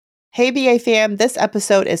Hey BA fam, this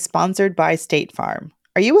episode is sponsored by State Farm.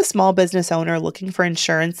 Are you a small business owner looking for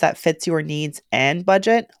insurance that fits your needs and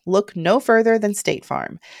budget? Look no further than State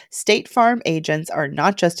Farm. State Farm agents are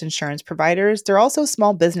not just insurance providers, they're also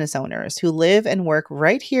small business owners who live and work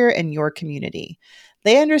right here in your community.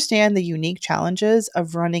 They understand the unique challenges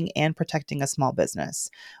of running and protecting a small business.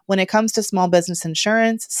 When it comes to small business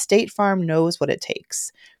insurance, State Farm knows what it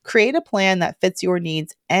takes. Create a plan that fits your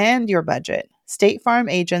needs and your budget. State Farm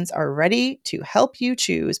agents are ready to help you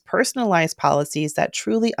choose personalized policies that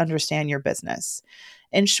truly understand your business.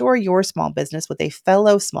 Insure your small business with a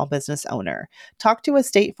fellow small business owner. Talk to a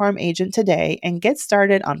State Farm agent today and get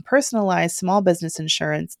started on personalized small business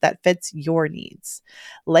insurance that fits your needs.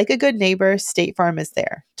 Like a good neighbor, State Farm is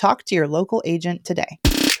there. Talk to your local agent today.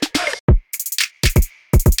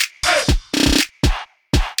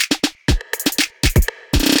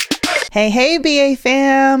 Hey, BA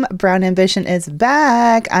fam! Brown Ambition is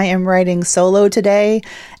back. I am writing solo today,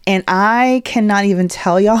 and I cannot even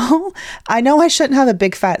tell y'all. I know I shouldn't have a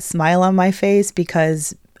big fat smile on my face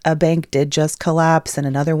because a bank did just collapse and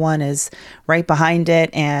another one is right behind it.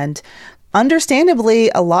 And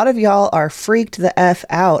understandably, a lot of y'all are freaked the F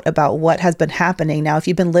out about what has been happening. Now, if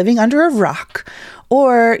you've been living under a rock,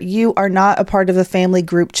 or you are not a part of the family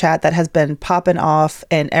group chat that has been popping off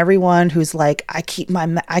and everyone who's like, I keep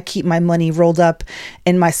my money rolled up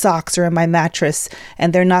in my socks or in my mattress,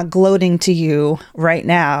 and they're not gloating to you right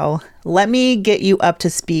now, let me get you up to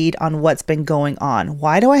speed on what's been going on.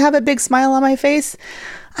 Why do I have a big smile on my face?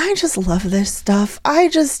 I just love this stuff.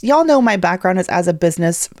 Y'all know my background is as a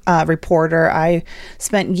business reporter. I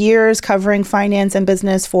spent years covering finance and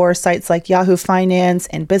business for sites like Yahoo Finance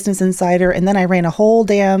and Business Insider. And then I ran a whole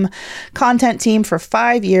damn content team for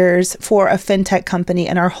 5 years for a fintech company.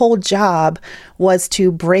 And our whole job was to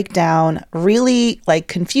break down really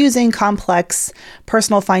confusing, complex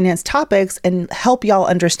personal finance topics and help y'all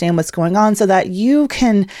understand what's going on so that you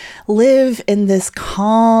can live in this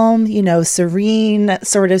calm, serene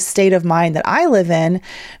sort of state of mind that I live in,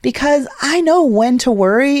 because I know when to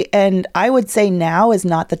worry. And I would say now is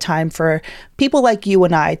not the time for people like you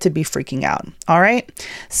and I to be freaking out. All right.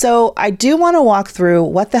 So I do want to walk through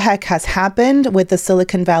what the heck has happened with the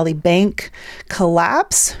Silicon Valley Bank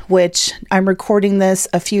collapse, which I'm recording this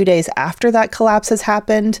a few days after that collapse has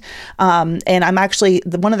happened. And I'm actually,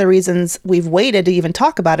 one of the reasons we've waited to even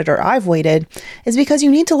talk about it, or I've waited, is because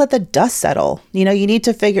you need to let the dust settle. You need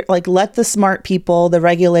to figure, let the smart people, the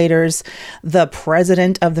regulators, the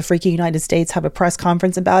president of the freaking United States have a press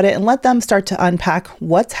conference about it and let them start to unpack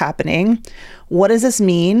what's happening. What does this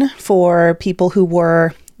mean for people who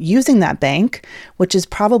were using that bank, which is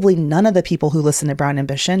probably none of the people who listen to Brown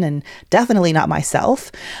Ambition and definitely not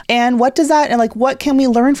myself. And what does that, and what can we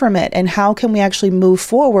learn from it? And how can we actually move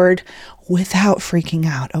forward without freaking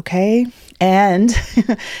out? Okay. And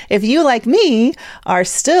if you, like me, are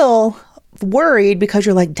still worried because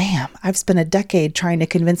you're like, damn, I've spent a decade trying to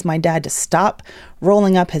convince my dad to stop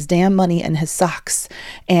rolling up his damn money in his socks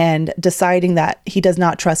and deciding that he does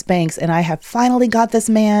not trust banks. And I have finally got this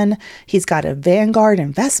man. He's got a Vanguard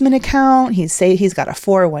investment account. He's got a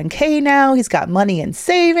 401k now. He's got money in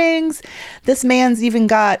savings. This man's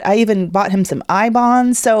I even bought him some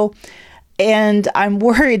I-bonds. And I'm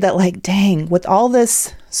worried that dang, with all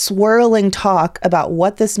this swirling talk about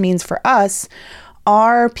what this means for us,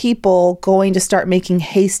 are people going to start making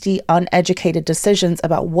hasty, uneducated decisions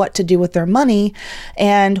about what to do with their money?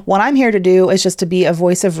 And what I'm here to do is just to be a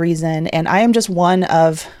voice of reason. And I am just one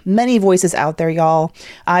of many voices out there, y'all.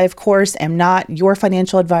 I, of course, am not your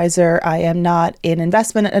financial advisor. I am not an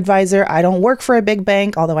investment advisor. I don't work for a big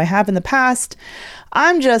bank, although I have in the past.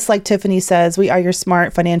 I'm just, like Tiffany says, we are your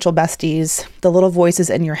smart financial besties, the little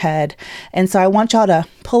voices in your head. And so I want y'all to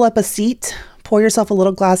pull up a seat, pour yourself a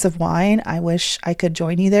little glass of wine. I wish I could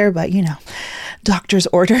join you there, but doctor's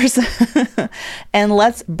orders. And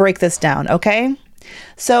let's break this down, okay?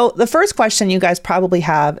 So the first question you guys probably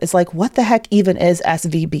have is what the heck even is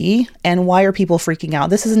SVB and why are people freaking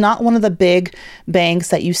out? This is not one of the big banks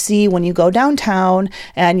that you see when you go downtown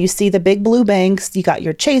and you see the big blue banks. You got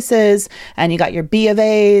your Chases and you got your B of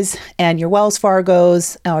A's and your Wells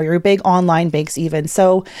Fargo's or your big online banks even.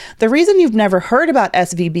 So the reason you've never heard about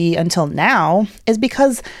SVB until now is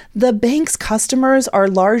because the bank's customers are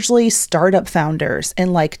largely startup founders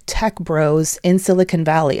and tech bros in Silicon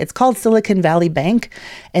Valley. It's called Silicon Valley Bank.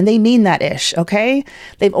 And they mean that ish, okay?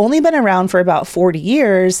 They've only been around for about 40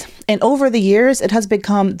 years. And over the years, it has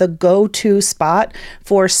become the go-to spot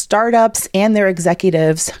for startups and their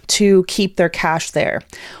executives to keep their cash there.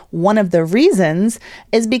 One of the reasons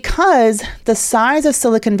is because the size of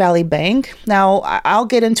Silicon Valley Bank, now I'll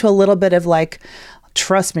get into a little bit of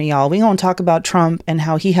Trust me, y'all, we gonna talk about Trump and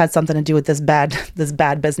how he had something to do with this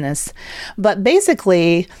bad business. But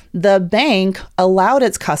basically, the bank allowed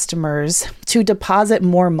its customers to deposit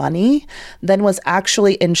more money than was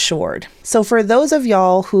actually insured. So for those of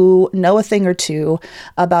y'all who know a thing or two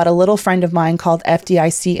about a little friend of mine called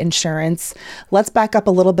FDIC insurance, let's back up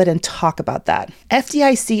a little bit and talk about that.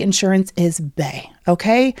 FDIC insurance is bae.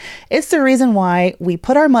 Okay? It's the reason why we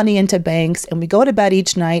put our money into banks and we go to bed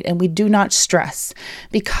each night and we do not stress.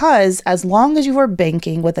 Because as long as you are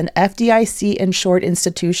banking with an FDIC insured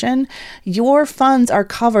institution, your funds are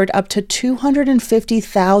covered up to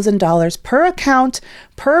 $250,000 per account,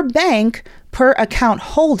 per bank, per account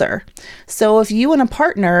holder. So if you and a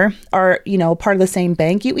partner are, part of the same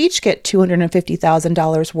bank, you each get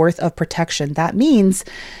 $250,000 worth of protection. That means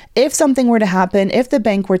if something were to happen, if the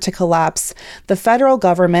bank were to collapse, the federal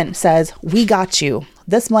government says, we got you.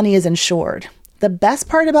 This money is insured. The best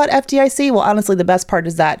part about FDIC, well, honestly, the best part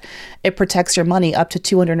is that it protects your money up to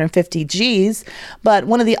 250 G's. But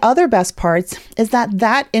one of the other best parts is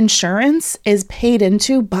that insurance is paid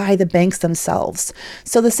into by the banks themselves.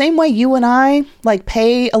 So the same way you and I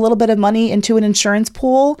pay a little bit of money into an insurance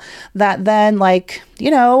pool that then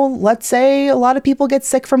let's say a lot of people get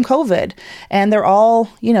sick from COVID and they're all,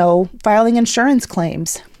 filing insurance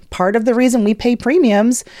claims. Part of the reason we pay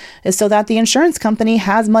premiums is so that the insurance company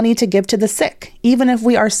has money to give to the sick, even if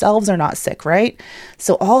we ourselves are not sick, right?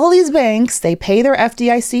 So all these banks, they pay their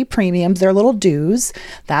FDIC premiums, their little dues.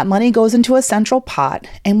 That money goes into a central pot.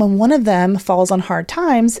 And when one of them falls on hard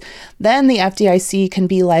times, then the FDIC can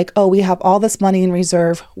be like, oh, we have all this money in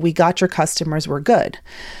reserve. We got your customers. We're good.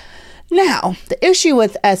 Now, the issue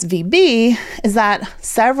with SVB is that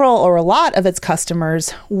several or a lot of its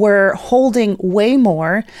customers were holding way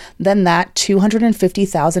more than that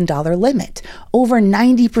 $250,000 limit. Over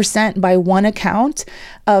 90% by one account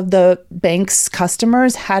of the bank's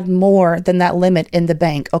customers had more than that limit in the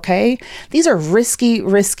bank, okay? These are risky,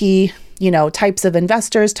 types of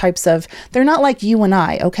investors, they're not like you and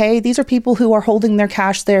I, okay? These are people who are holding their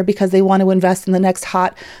cash there because they want to invest in the next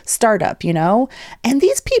hot startup, And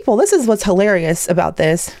these people, this is what's hilarious about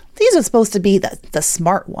this. These are supposed to be the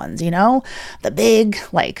smart ones, the big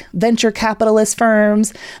venture capitalist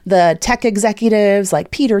firms, the tech executives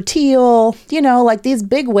like Peter Thiel, these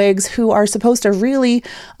big wigs who are supposed to really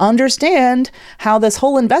understand how this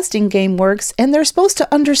whole investing game works. And they're supposed to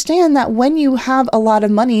understand that when you have a lot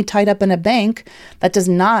of money tied up in a bank that's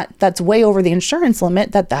way over the insurance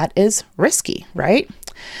limit, that is risky, right?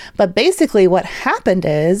 But basically what happened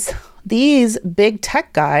is these big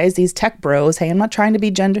tech guys, these tech bros, hey, I'm not trying to be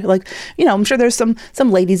gender, I'm sure there's some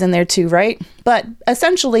ladies in there too, right? But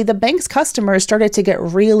essentially the bank's customers started to get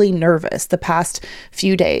really nervous the past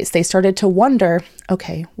few days. They started to wonder,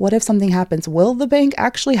 okay, what if something happens? Will the bank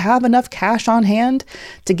actually have enough cash on hand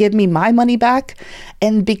to give me my money back?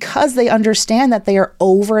 And because they understand that they are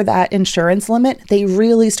over that insurance limit, they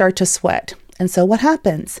really start to sweat. And so what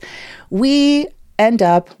happens? We end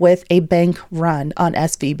up with a bank run on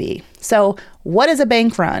SVB. So what is a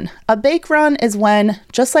bank run? A bank run is when,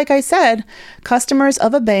 just like I said, customers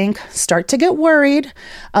of a bank start to get worried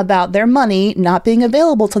about their money not being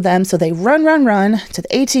available to them. So they run to the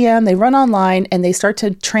ATM, they run online, and they start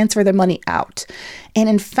to transfer their money out. And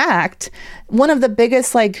in fact, one of the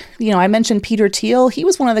biggest, I mentioned Peter Thiel. He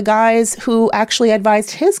was one of the guys who actually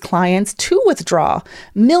advised his clients to withdraw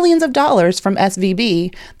millions of dollars from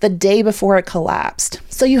SVB the day before it collapsed.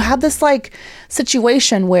 So you have this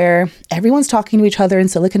situation where everyone's talking to each other in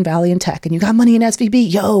Silicon Valley and tech, and you got money in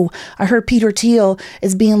SVB. Yo, I heard Peter Thiel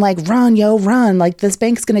is being run, this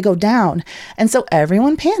bank's going to go down. And so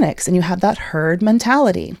everyone panics and you have that herd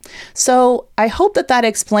mentality. So I hope that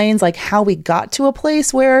explains how we got to a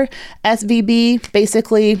place where SVB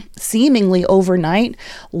basically seemingly overnight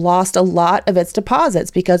lost a lot of its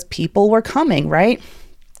deposits because people were coming, right?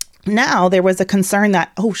 Now there was a concern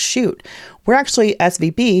that, oh shoot,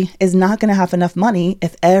 SVB is not going to have enough money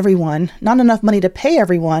not enough money to pay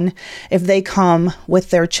everyone if they come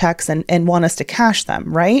with their checks and want us to cash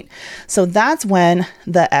them, right? So that's when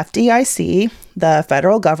the FDIC, the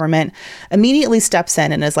federal government, immediately steps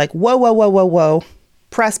in and is like, whoa,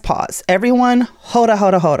 press pause. Everyone,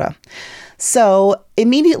 hoda. So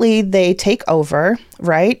immediately they take over,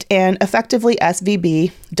 right? And effectively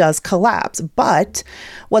SVB does collapse. But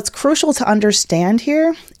what's crucial to understand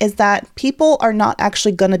here is that people are not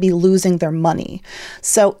actually going to be losing their money.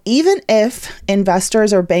 So even if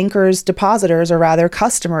investors or bankers, depositors, or rather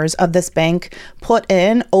customers of this bank put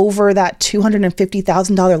in over that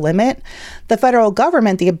 $250,000 limit, the federal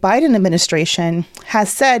government, the Biden administration,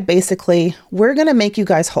 has said basically, we're going to make you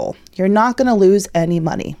guys whole. You're not going to lose any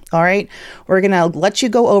money. All right. We're going to let you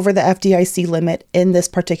go over the FDIC limit in this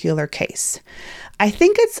particular case. I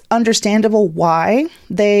think it's understandable why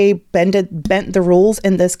they bent the rules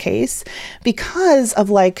in this case because of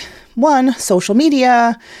one, social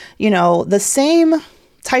media, the same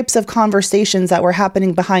types of conversations that were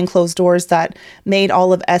happening behind closed doors that made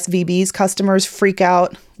all of SVB's customers freak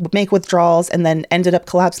out, make withdrawals, and then ended up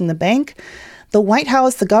collapsing the bank. The White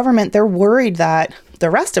House, the government, they're worried that the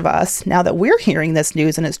rest of us, now that we're hearing this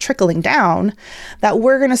news and it's trickling down, that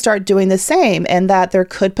we're going to start doing the same and that there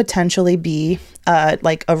could potentially be a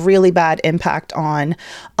really bad impact on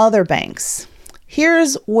other banks.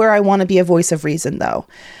 Here's where I want to be a voice of reason, though.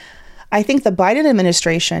 I think the Biden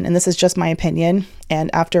administration, and this is just my opinion, and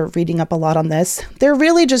after reading up a lot on this, they're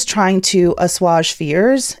really just trying to assuage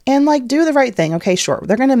fears and do the right thing. Okay, sure.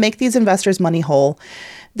 They're going to make these investors money whole.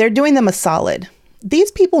 They're doing them a solid.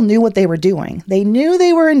 These people knew what they were doing. They knew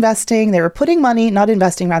they were investing. They were putting money, not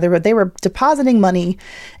investing rather, but they were depositing money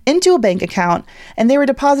into a bank account, and they were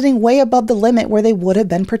depositing way above the limit where they would have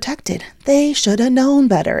been protected. They should have known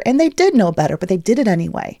better, and they did know better, but they did it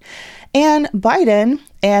anyway. And Biden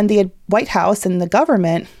and the White House and the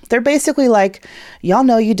government, they're basically y'all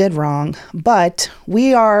know you did wrong, but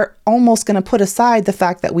we are almost going to put aside the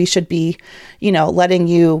fact that we should be, letting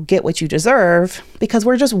you get what you deserve because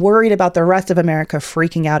we're just worried about the rest of America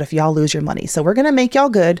freaking out if y'all lose your money. So we're going to make y'all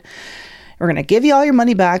good. We're going to give you all your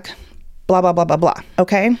money back, blah, blah, blah, blah, blah.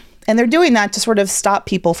 Okay. And they're doing that to sort of stop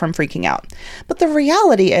people from freaking out. But the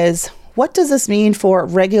reality is, what does this mean for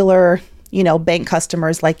regular bank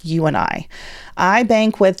customers like you and I? I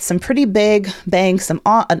bank with some pretty big banks, an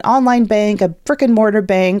online bank, a brick and mortar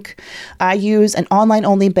bank. I use an online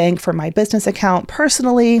only bank for my business account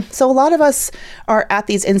personally. So a lot of us are at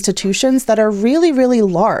these institutions that are really, really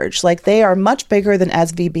large. They are much bigger than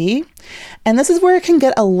SVB. And this is where it can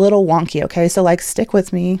get a little wonky. Okay. So stick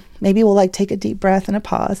with me. Maybe we'll take a deep breath and a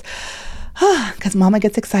pause because mama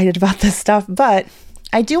gets excited about this stuff. But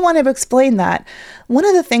I do want to explain that one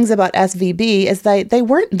of the things about SVB is that they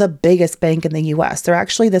weren't the biggest bank in the US. They're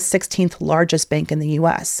actually the 16th largest bank in the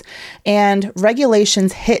US. And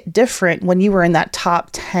regulations hit different when you were in that top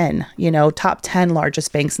 10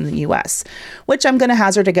 largest banks in the US, which I'm going to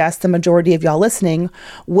hazard a guess the majority of y'all listening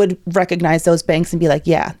would recognize those banks and be like,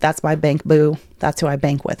 yeah, that's my bank, boo. That's who I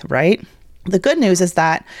bank with, right? The good news is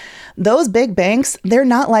that those big banks, they're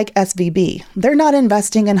not like SVB. They're not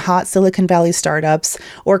investing in hot Silicon Valley startups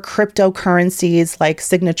or cryptocurrencies like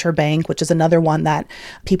Signature Bank, which is another one that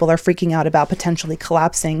people are freaking out about potentially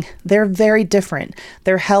collapsing. They're very different.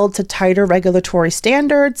 They're held to tighter regulatory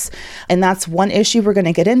standards. And that's one issue we're going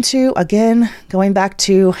to get into. Again, going back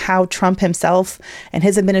to how Trump himself and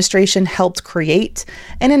his administration helped create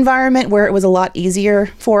an environment where it was a lot easier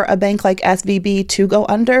for a bank like SVB to go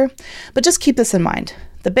under. But just keep this in mind.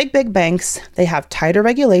 The big banks, they have tighter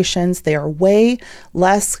regulations. They are way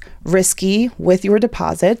less risky with your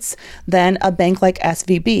deposits than a bank like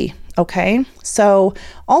SVB. Okay. So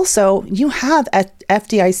also you have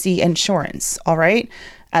FDIC insurance. All right.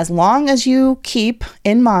 As long as you keep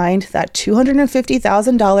in mind that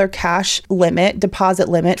 $250,000 cash limit, deposit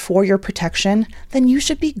limit for your protection, then you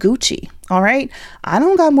should be Gucci. All right. I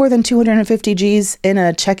don't got more than 250 G's in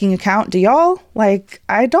a checking account. Do y'all?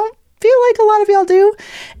 I don't feel like a lot of y'all do.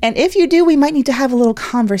 And if you do, we might need to have a little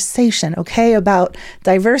conversation, okay, about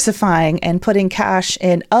diversifying and putting cash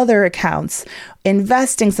in other accounts,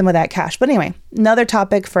 investing some of that cash. But anyway, another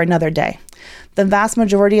topic for another day. The vast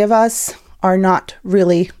majority of us don't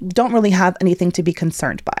really have anything to be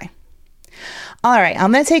concerned by. All right,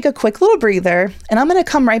 I'm going to take a quick little breather and I'm going to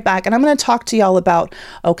come right back and I'm going to talk to y'all about,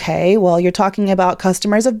 okay, well, you're talking about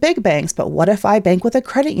customers of big banks, but what if I bank with a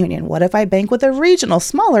credit union? What if I bank with a regional,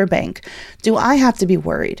 smaller bank? Do I have to be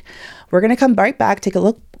worried? We're going to come right back, take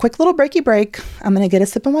a quick little breaky break. I'm going to get a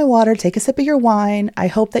sip of my water, take a sip of your wine. I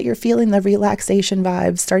hope that you're feeling the relaxation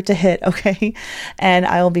vibes start to hit, okay? And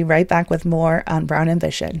I will be right back with more on Brown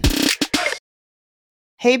Ambition.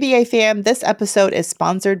 Hey, BA fam, this episode is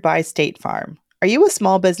sponsored by State Farm. Are you a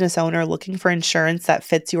small business owner looking for insurance that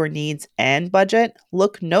fits your needs and budget?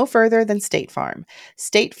 Look no further than State Farm.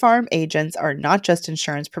 State Farm agents are not just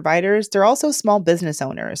insurance providers, they're also small business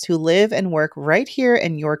owners who live and work right here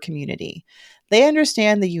in your community. They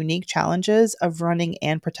understand the unique challenges of running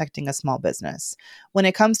and protecting a small business. When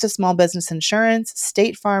it comes to small business insurance,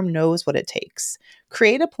 State Farm knows what it takes.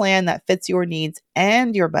 Create a plan that fits your needs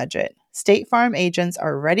and your budget. State Farm agents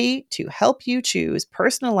are ready to help you choose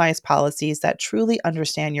personalized policies that truly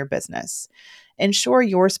understand your business. Insure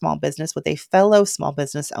your small business with a fellow small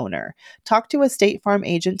business owner. Talk to a State Farm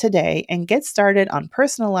agent today and get started on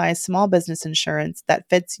personalized small business insurance that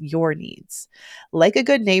fits your needs. Like a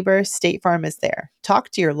good neighbor, State Farm is there. Talk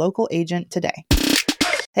to your local agent today.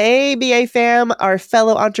 Hey, BA fam, our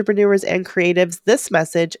fellow entrepreneurs and creatives, this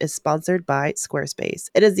message is sponsored by Squarespace.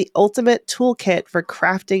 It is the ultimate toolkit for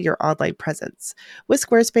crafting your online presence. With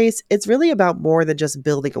Squarespace, it's really about more than just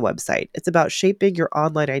building a website. It's about shaping your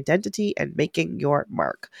online identity and making your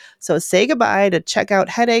mark. So say goodbye to checkout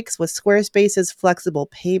headaches with Squarespace's flexible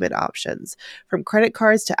payment options. From credit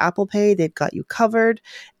cards to Apple Pay, they've got you covered.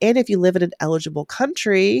 And if you live in an eligible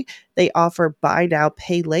country, they offer buy now,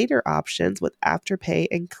 pay later options with Afterpay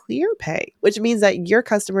and ClearPay, which means that your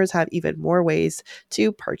customers have even more ways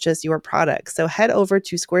to purchase your products. So head over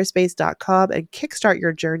to squarespace.com and kickstart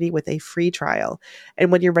your journey with a free trial. And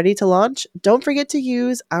when you're ready to launch, don't forget to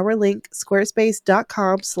use our link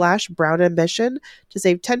squarespace.com/brownambition to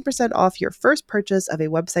save 10% off your first purchase of a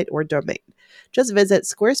website or domain. Just visit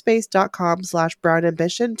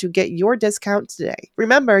squarespace.com/brownambition to get your discount today.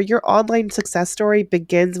 Remember, your online success story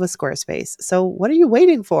begins with Squarespace. So what are you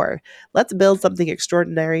waiting for? Let's build something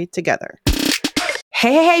extraordinary together.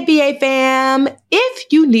 Hey, BA fam. If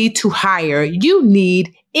you need to hire, you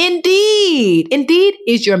need Indeed. Indeed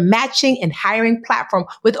is your matching and hiring platform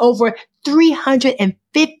with over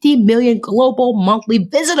 350 million global monthly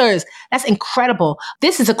visitors. That's incredible.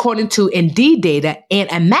 This is according to Indeed data and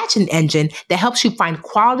a matching engine that helps you find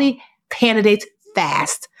quality candidates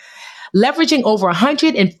fast. Leveraging over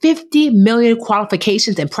 150 million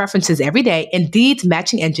qualifications and preferences every day, Indeed's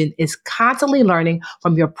matching engine is constantly learning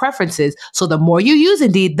from your preferences. So the more you use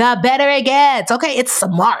Indeed, the better it gets. Okay, it's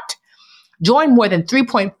smart. Join more than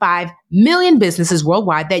 3.5 million businesses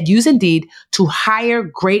worldwide that use Indeed to hire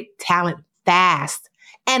great talent fast.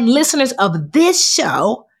 And listeners of this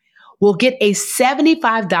show will get a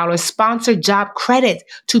 $75 sponsored job credit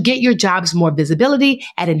to get your jobs more visibility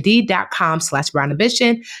at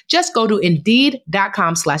Indeed.com/brownambition. Just go to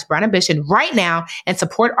Indeed.com/brownambition right now and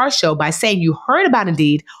support our show by saying you heard about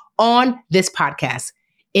Indeed on this podcast.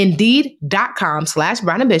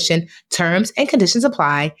 Indeed.com/brownambition. Terms and conditions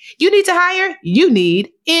apply. You need to hire, you need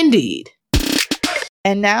Indeed.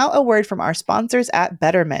 And now a word from our sponsors at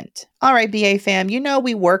Betterment. All right, BA fam, you know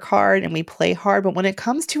we work hard and we play hard, but when it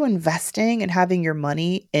comes to investing and having your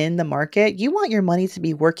money in the market, you want your money to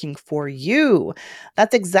be working for you.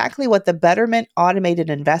 That's exactly what the Betterment automated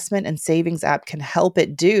investment and savings app can help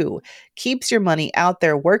it do. Keeps your money out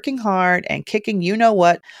there working hard and kicking you know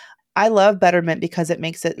what. I love Betterment because it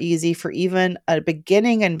makes it easy for even a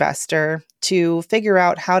beginning investor to figure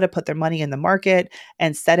out how to put their money in the market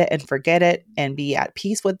and set it and forget it and be at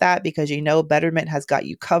peace with that, because you know Betterment has got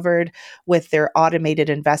you covered with their automated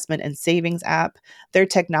investment and savings app. Their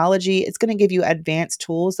technology is going to give you advanced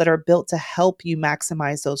tools that are built to help you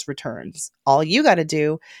maximize those returns. All you got to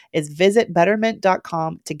do is visit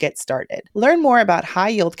betterment.com to get started. Learn more about high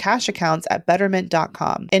yield cash accounts at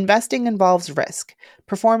betterment.com. Investing involves risk.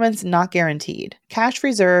 Performance not guaranteed. Cash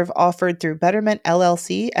reserve offered through Betterment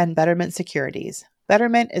LLC and Betterment Securities.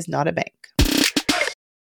 Betterment is not a bank.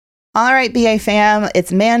 All right, BA fam,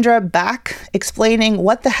 it's Mandra back explaining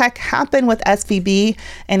what the heck happened with SVB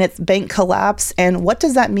and its bank collapse and what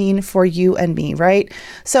does that mean for you and me, right?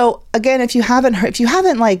 So again, if you haven't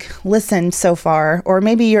listened so far, or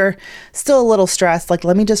maybe you're still a little stressed,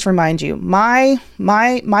 let me just remind you, my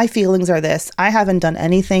feelings are this: I haven't done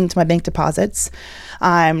anything to my bank deposits.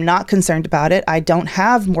 I'm not concerned about it. I don't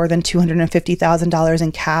have more than $250,000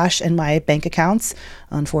 in cash in my bank accounts,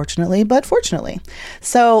 unfortunately, but fortunately.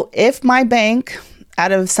 So if my bank,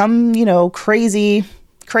 out of some, crazy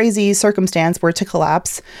circumstance, were to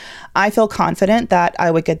collapse, I feel confident that I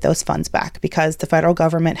would get those funds back because the federal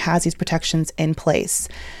government has these protections in place.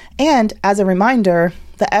 And as a reminder,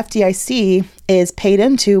 the FDIC is paid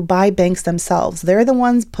into by banks themselves. They're the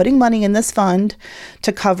ones putting money in this fund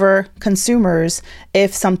to cover consumers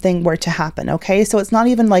if something were to happen, okay? So it's not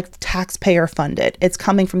even taxpayer funded. It's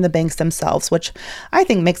coming from the banks themselves, which I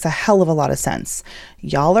think makes a hell of a lot of sense.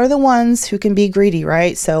 Y'all are the ones who can be greedy,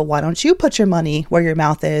 right? So why don't you put your money where your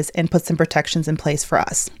mouth is and put some protections in place for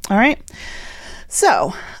us, all right?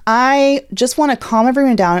 So I just want to calm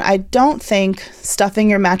everyone down. I don't think stuffing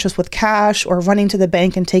your mattress with cash or running to the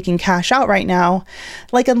bank and taking cash out right now,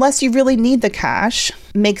 unless you really need the cash,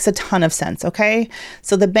 makes a ton of sense, okay?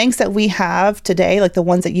 So the banks that we have today, the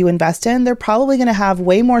ones that you invest in, they're probably going to have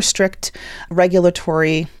way more strict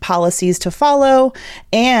regulatory policies to follow.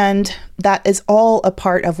 And that is all a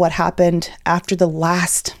part of what happened after the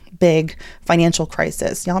last big financial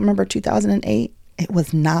crisis. Y'all remember 2008? It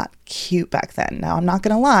was not cute back then. Now, I'm not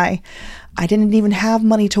going to lie. I didn't even have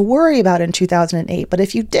money to worry about in 2008. But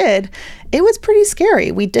if you did, it was pretty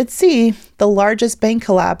scary. We did see the largest bank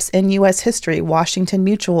collapse in U.S. history, Washington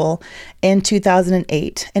Mutual, in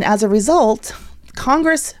 2008. And as a result,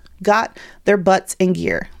 Congress got their butts in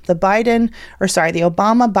gear. The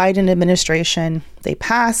Obama-Biden administration, they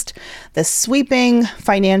passed the sweeping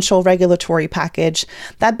financial regulatory package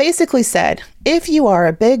that basically said, if you are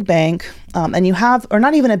a big bank and you have, or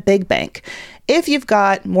not even a big bank, if you've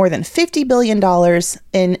got more than $50 billion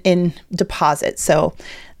in deposits, so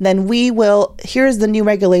then here's the new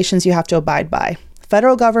regulations you have to abide by.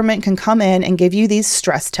 Federal government can come in and give you these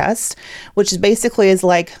stress tests, which is basically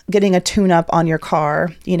like getting a tune-up on your car,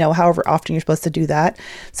 however often you're supposed to do that.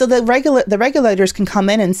 So the regulators can come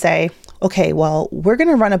in and say, okay, well, we're going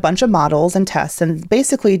to run a bunch of models and tests and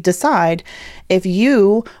basically decide if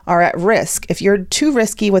you are at risk, if you're too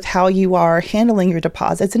risky with how you are handling your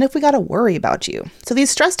deposits, and if we got to worry about you. So these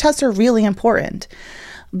stress tests are really important.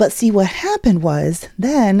 But see, what happened was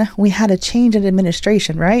then we had a change in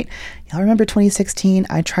administration, right? Y'all remember 2016?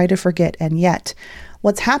 I try to forget. And yet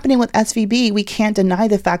what's happening with SVB, we can't deny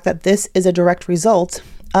the fact that this is a direct result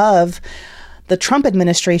of the Trump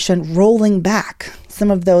administration rolling back some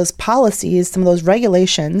of those policies, some of those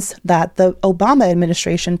regulations that the Obama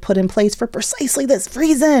administration put in place for precisely this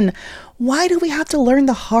reason. Why do we have to learn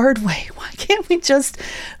the hard way? Why can't we just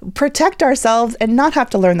protect ourselves and not have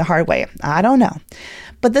to learn the hard way? I don't know.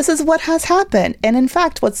 But this is what has happened. And in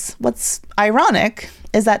fact, what's ironic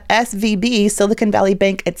is that SVB, Silicon Valley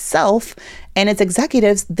Bank itself, and its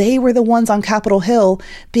executives, they were the ones on Capitol Hill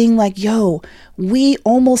being like, yo, we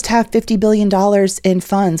almost have $50 billion in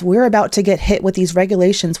funds. We're about to get hit with these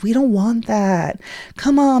regulations. We don't want that.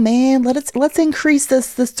 Come on, man. Let's increase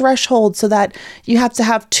this threshold so that you have to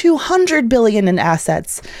have $200 billion in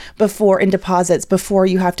assets in deposits before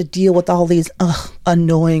you have to deal with all these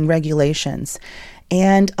annoying regulations.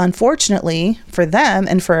 And unfortunately for them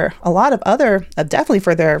and for a lot of definitely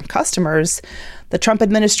for their customers, the Trump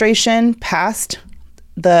administration passed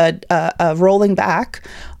the rolling back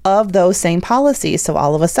of those same policies. So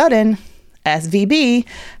all of a sudden, SVB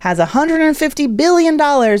has $150 billion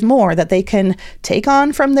more that they can take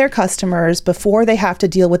on from their customers before they have to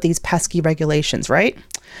deal with these pesky regulations, right?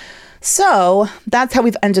 So that's how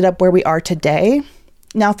we've ended up where we are today.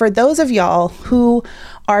 Now, for those of y'all who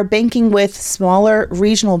are banking with smaller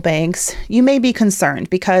regional banks, you may be concerned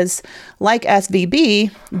because like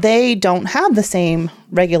SVB, they don't have the same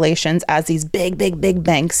regulations as these big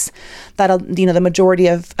banks that, the majority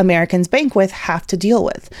of Americans bank with have to deal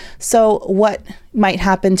with. So what might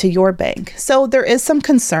happen to your bank? So there is some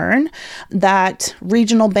concern that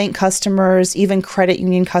regional bank customers, even credit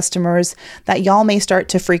union customers, that y'all may start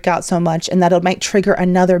to freak out so much and that it might trigger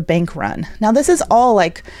another bank run. Now, this is all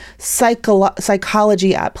like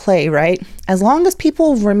psychology at play, right? As long as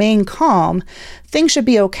people remain calm, things should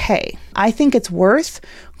be okay. I think it's worth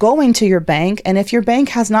going to your bank. And if your bank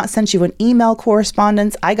has not sent you an email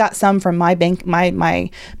correspondence, I got some from my bank, my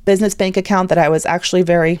business bank account that I was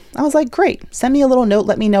like, great, send me a little note.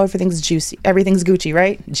 Let me know everything's juicy. Everything's Gucci,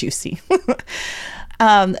 right? Juicy.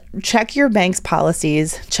 Check your bank's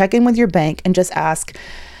policies, check in with your bank and just ask,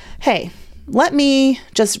 hey, let me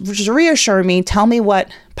just reassure me, tell me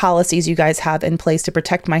what policies you guys have in place to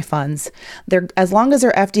protect my funds. As long as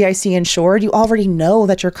they're FDIC insured, you already know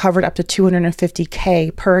that you're covered up to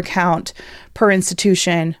 $250K per account, per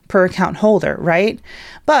institution, per account holder, right?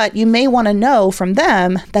 But you may want to know from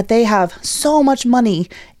them that they have so much money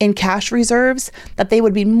in cash reserves that they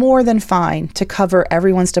would be more than fine to cover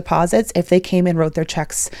everyone's deposits if they came and wrote their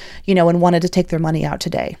checks, and wanted to take their money out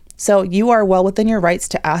today. So you are well within your rights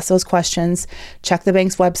to ask those questions, check the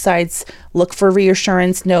bank's websites, look for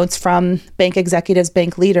reassurance notes from bank executives,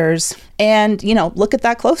 bank leaders, and, look at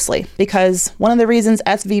that closely, because one of the reasons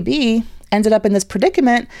SVB ended up in this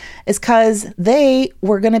predicament is because they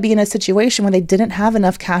were going to be in a situation where they didn't have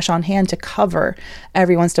enough cash on hand to cover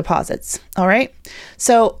everyone's deposits. All right.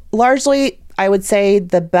 So largely, I would say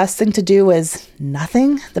the best thing to do is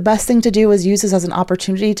nothing. The best thing to do is use this as an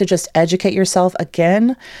opportunity to just educate yourself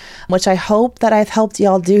again, which I hope that I've helped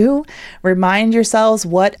y'all do. Remind yourselves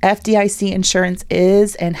what FDIC insurance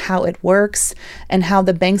is and how it works, and how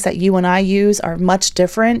the banks that you and I use are much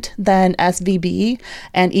different than SVB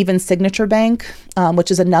and even Signature Bank,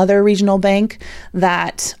 which is another regional bank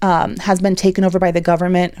that has been taken over by the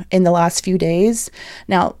government in the last few days.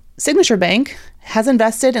 Now, Signature Bank has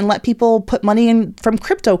invested and let people put money in from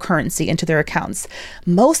cryptocurrency into their accounts.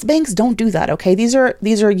 Most banks don't do that, okay? These are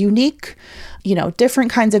unique,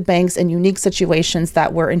 different kinds of banks and unique situations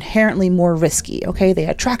that were inherently more risky, okay? They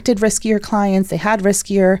attracted riskier clients, they had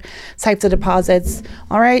riskier types of deposits,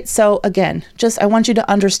 all right? So again, I want you to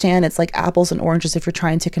understand it's like apples and oranges if you're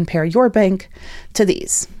trying to compare your bank to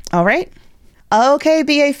these, all right? Okay,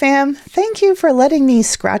 BA fam, thank you for letting me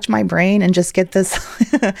scratch my brain and just get this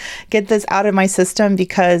out of my system,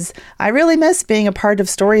 because I really miss being a part of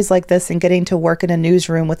stories like this and getting to work in a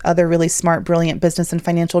newsroom with other really smart, brilliant business and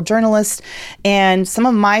financial journalists. And some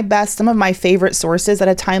of my favorite sources at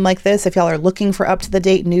a time like this, if y'all are looking for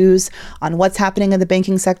up-to-the-date news on what's happening in the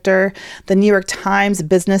banking sector, the New York Times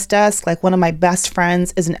business desk, like one of my best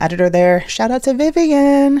friends is an editor there. Shout out to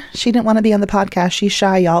Vivian. She didn't want to be on the podcast. She's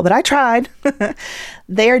shy, y'all, but I tried.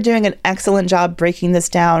 They are doing an excellent job breaking this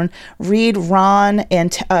down. Read Ron,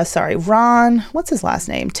 what's his last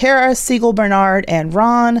name? Tara Siegel Bernard and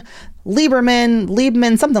Ron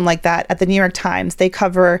Liebman, something like that, at the New York Times. They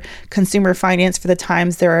cover consumer finance for the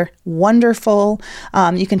Times. They're wonderful.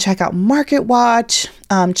 You can check out Market Watch,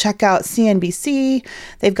 check out CNBC.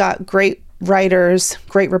 They've got great writers,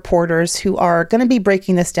 great reporters who are going to be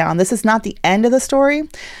breaking this down. This is not the end of the story,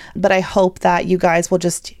 but I hope that you guys will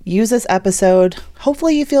just use this episode.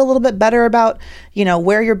 Hopefully you feel a little bit better about,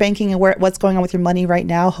 where you're banking and what's going on with your money right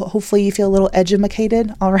now. Hopefully you feel a little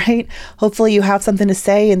educated, all right? Hopefully you have something to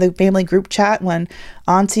say in the family group chat when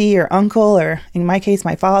auntie or uncle, or in my case,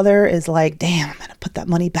 my father, is like, damn, I'm going to put that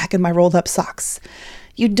money back in my rolled up socks.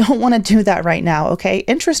 You don't want to do that right now, okay?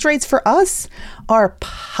 Interest rates for us are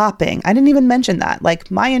popping. I didn't even mention that.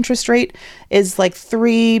 Like, my interest rate is like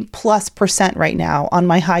 3+% right now on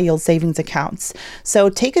my high yield savings accounts. So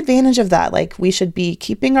take advantage of that. Like, we should be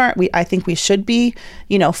I think we should be,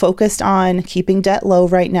 focused on keeping debt low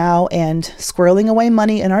right now and squirreling away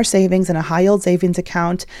money in our savings in a high yield savings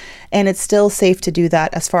account. And it's still safe to do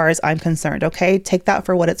that as far as I'm concerned, okay? Take that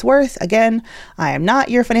for what it's worth. Again, I am not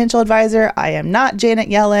your financial advisor. I am not Janet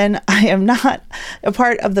Yellen. I am not a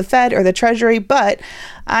part of the Fed or the Treasury, but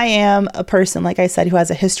I am a person, like I said, who has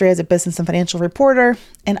a history as a business and financial reporter,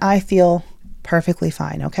 and I feel perfectly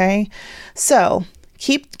fine, okay? So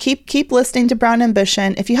keep listening to Brown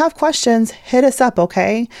Ambition. If you have questions, hit us up,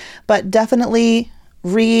 okay? But definitely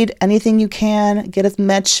read anything you can, get as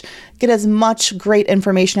much great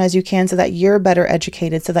information as you can so that you're better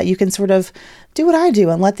educated, so that you can sort of do what I do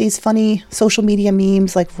and let these funny social media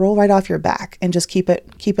memes like roll right off your back and just keep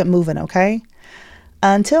it moving, okay?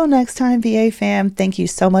 Until next time, VA fam, thank you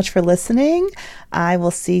so much for listening. I will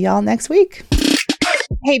see y'all next week.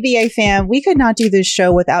 Hey, BA fam, we could not do this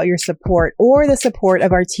show without your support or the support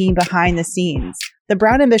of our team behind the scenes. The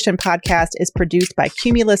Brown Ambition podcast is produced by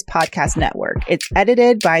Cumulus Podcast Network. It's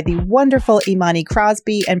edited by the wonderful Imani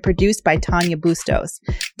Crosby and produced by Tanya Bustos.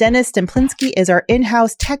 Dennis Stemplinsky is our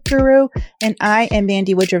in-house tech guru, and I am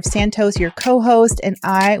Mandy Woodruff Santos, your co-host, and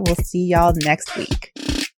I will see y'all next week.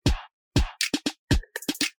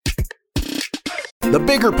 The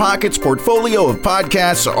Bigger Pockets portfolio of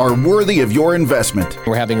podcasts are worthy of your investment.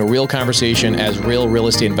 We're having a real conversation as real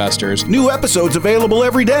estate investors. New episodes available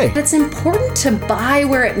every day. It's important to buy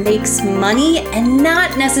where it makes money and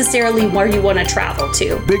not necessarily where you want to travel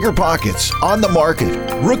to. Bigger Pockets, On the Market,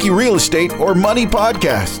 Rookie Real Estate, or Money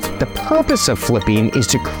Podcast. The purpose of flipping is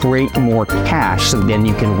to create more cash so then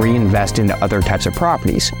you can reinvest into other types of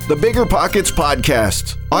properties. The Bigger Pockets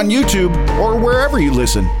Podcast, on YouTube or wherever you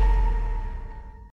listen.